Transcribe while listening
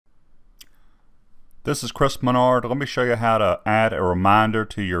This is Chris Menard. Let me show you how to add a reminder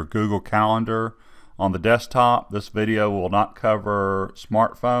to your Google Calendar on the desktop. This video will not cover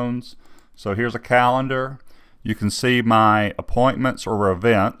smartphones. So here's a calendar. You can see my appointments or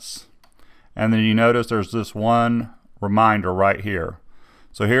events, and then you notice there's this one reminder right here.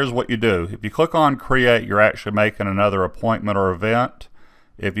 So here's what you do. If you click on create, you're actually making another appointment or event.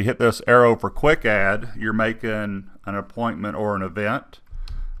 If you hit this arrow for quick add, you're making an appointment or an event.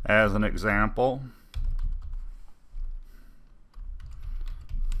 As an example,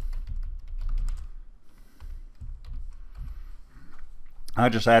 I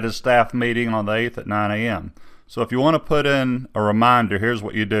just added staff meeting on the 8th at 9 a.m. So if you want to put in a reminder, here's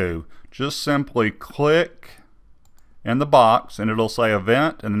what you do. Just simply click in the box and it'll say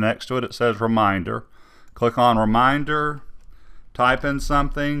event, and next to it it says reminder. Click on reminder, type in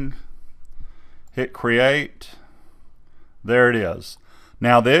something, hit create. There it is.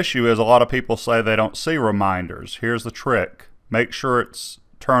 Now the issue is a lot of people say they don't see reminders. Here's the trick. Make sure it's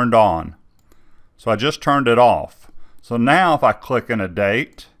turned on. So I just turned it off. So now if I click in a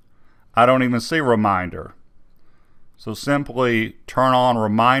date, I don't even see reminder. So simply turn on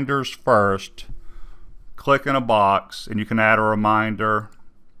reminders first, click in a box, and you can add a reminder.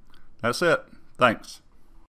 That's it. Thanks.